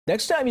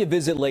Next time you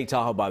visit Lake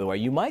Tahoe, by the way,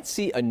 you might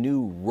see a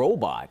new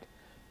robot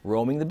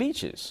roaming the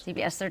beaches.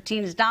 CBS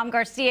 13's Dom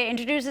Garcia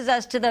introduces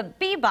us to the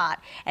BEBOT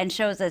and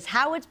shows us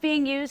how it's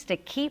being used to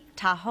keep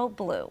Tahoe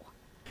blue.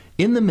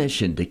 In the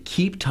mission to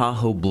keep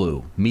Tahoe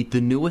blue, meet the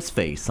newest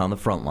face on the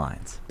front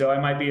lines. So I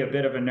might be a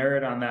bit of a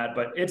nerd on that,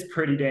 but it's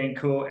pretty dang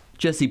cool.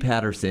 Jesse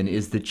Patterson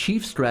is the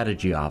Chief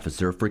Strategy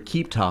Officer for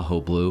Keep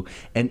Tahoe Blue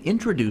and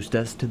introduced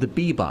us to the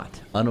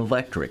BEBOT, an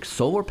electric,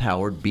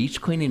 solar-powered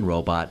beach cleaning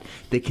robot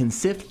that can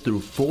sift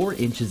through 4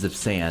 inches of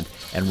sand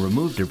and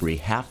remove debris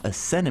half a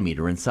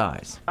centimeter in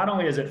size. Not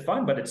only is it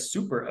fun, but it's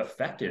super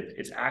effective.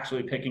 It's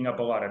actually picking up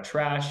a lot of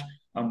trash.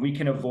 We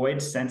can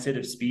avoid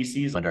sensitive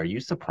species. But are you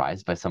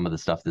surprised by some of the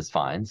stuff this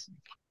finds?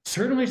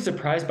 Certainly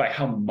surprised by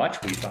how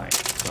much we find.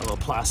 Got little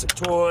plastic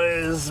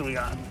toys, we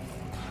got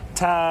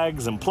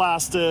tags and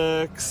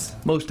plastics.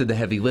 Most of the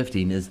heavy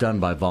lifting is done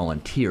by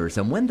volunteers,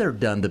 and when they're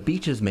done, the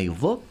beaches may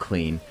look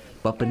clean,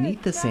 but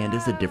beneath the sand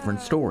is a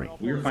different story.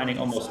 We're finding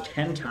almost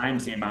 10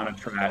 times the amount of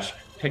trash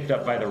picked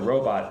up by the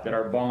robot that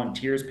our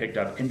volunteers picked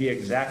up in the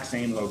exact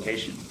same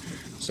location.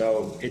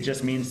 So it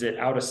just means that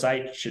out of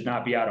sight should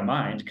not be out of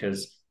mind,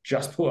 because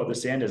just below the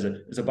sand is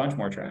a bunch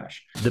more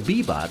trash. The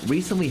BEBOT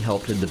recently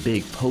helped in the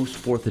big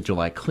post-4th of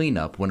July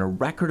cleanup when a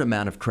record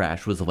amount of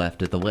trash was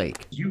left at the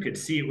lake. You could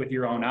see it with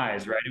your own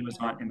eyes, right? It was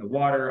in the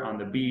water, on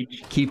the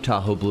beach. Keep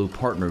Tahoe Blue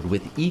partnered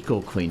with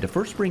EcoClean to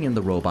first bring in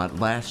the robot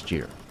last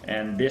year.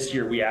 And this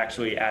year we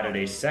actually added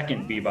a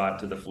second BEBOT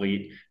to the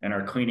fleet and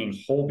are cleaning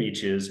whole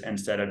beaches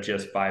instead of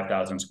just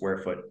 5,000 square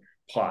foot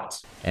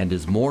plots. And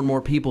as more and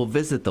more people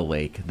visit the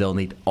lake, they'll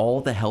need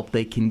all the help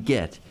they can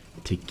get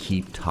to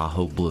keep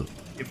Tahoe blue.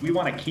 If we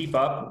want to keep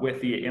up with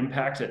the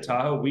impacts at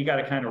Tahoe, we got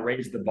to kind of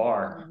raise the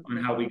bar on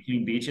how we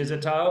clean beaches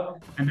at Tahoe.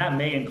 And that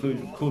may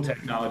include cool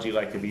technology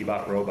like the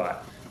BEBOT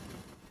robot.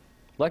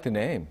 I like the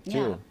name,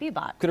 too. Yeah,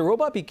 BEBOT. Could a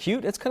robot be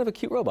cute? It's kind of a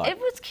cute robot. It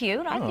was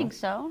cute. I think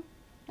so.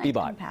 Nice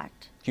BEBOT.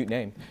 impact. Cute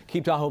name.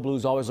 Keep Tahoe Blue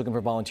is always looking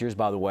for volunteers,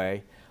 by the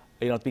way.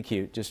 You don't have to be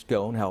cute. Just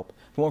go and help.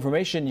 For more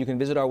information, you can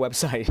visit our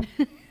website,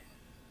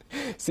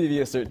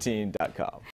 cbs13.com.